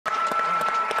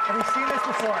Have we seen this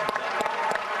before?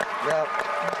 Yep.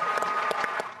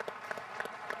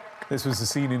 This was the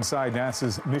scene inside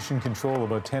NASA's Mission Control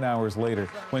about 10 hours later,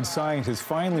 when scientists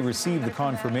finally received the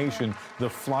confirmation the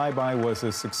flyby was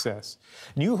a success.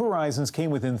 New Horizons came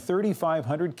within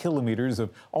 3,500 kilometers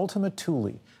of Ultima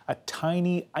Thule, a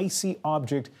tiny, icy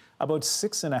object about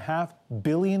 6.5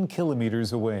 billion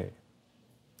kilometers away.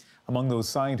 Among those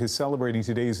scientists celebrating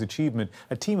today's achievement,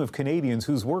 a team of Canadians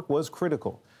whose work was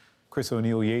critical. Chris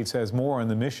O'Neill Yates has more on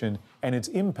the mission and its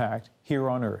impact here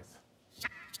on Earth.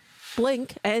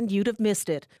 Blink and you'd have missed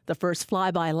it. The first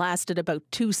flyby lasted about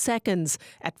 2 seconds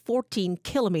at 14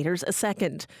 kilometres a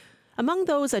second. Among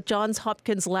those at Johns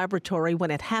Hopkins Laboratory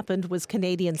when it happened was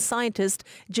Canadian scientist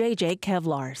J.J.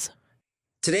 Kevlars.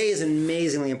 Today is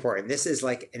amazingly important. This is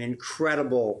like an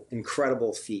incredible,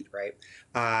 incredible feat, right?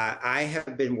 I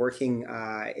have been working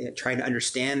trying to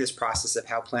understand this process of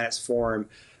how planets form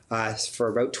for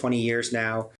about 20 years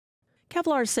now.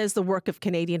 Kevlar says the work of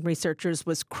Canadian researchers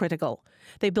was critical.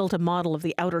 They built a model of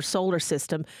the outer solar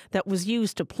system that was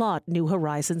used to plot New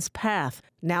Horizons' path.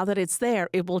 Now that it's there,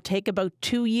 it will take about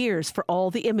 2 years for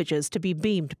all the images to be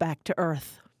beamed back to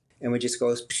Earth. And it just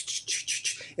goes,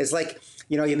 it's like,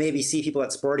 you know, you maybe see people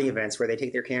at sporting events where they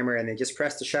take their camera and they just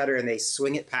press the shutter and they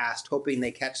swing it past, hoping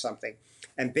they catch something.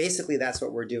 And basically that's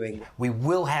what we're doing. We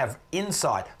will have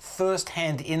insight,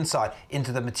 first-hand insight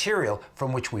into the material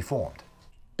from which we formed.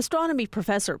 Astronomy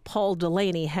professor Paul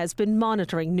Delaney has been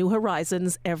monitoring New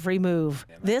Horizons' every move.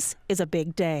 This is a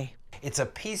big day. It's a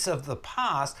piece of the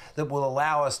past that will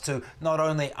allow us to not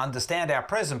only understand our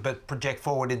present, but project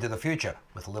forward into the future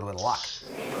with a little bit of luck.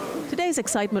 Today's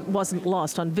excitement wasn't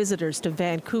lost on visitors to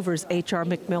Vancouver's H.R.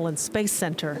 MacMillan Space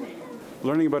Centre.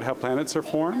 Learning about how planets are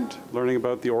formed, learning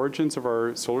about the origins of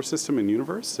our solar system and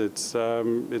universe, it's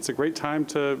a great time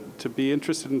to be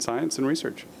interested in science and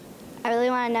research. I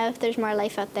really want to know if there's more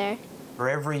life out there. For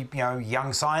every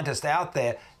young scientist out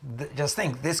there, just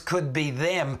think this could be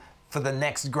them for the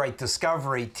next great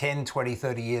discovery 10, 20,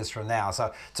 30 years from now.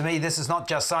 So to me, this is not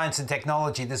just science and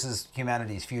technology, this is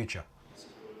humanity's future.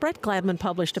 Brett Gladman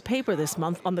published a paper this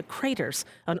month on the craters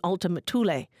on Ultima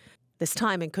Thule. This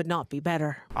timing could not be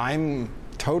better. I'm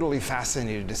totally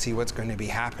fascinated to see what's going to be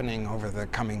happening over the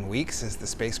coming weeks as the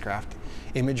spacecraft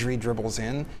imagery dribbles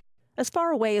in. As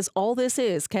far away as all this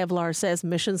is, Kevlar says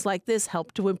missions like this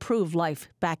help to improve life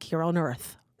back here on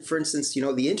Earth. For instance, you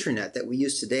know, the internet that we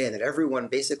use today and that everyone,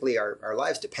 basically our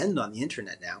lives depend on the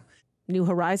internet now. New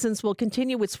Horizons will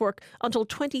continue its work until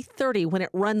 2030 when it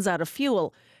runs out of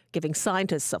fuel, giving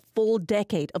scientists a full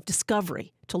decade of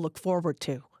discovery to look forward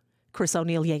to. Chris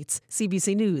O'Neill Yates,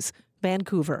 CBC News,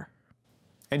 Vancouver.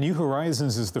 And New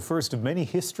Horizons is the first of many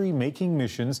history-making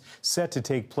missions set to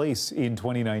take place in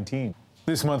 2019.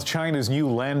 This month, China's new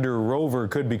lander rover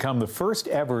could become the first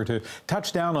ever to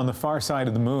touch down on the far side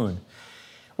of the moon.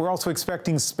 We're also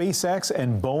expecting SpaceX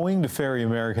and Boeing to ferry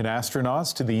American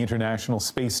astronauts to the International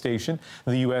Space Station.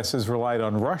 The U.S. has relied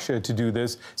on Russia to do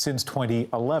this since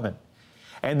 2011.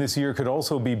 And this year could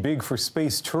also be big for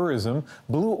space tourism.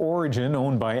 Blue Origin,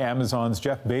 owned by Amazon's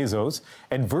Jeff Bezos,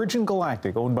 and Virgin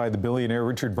Galactic, owned by the billionaire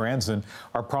Richard Branson,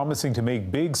 are promising to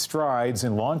make big strides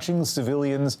in launching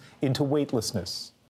civilians into weightlessness.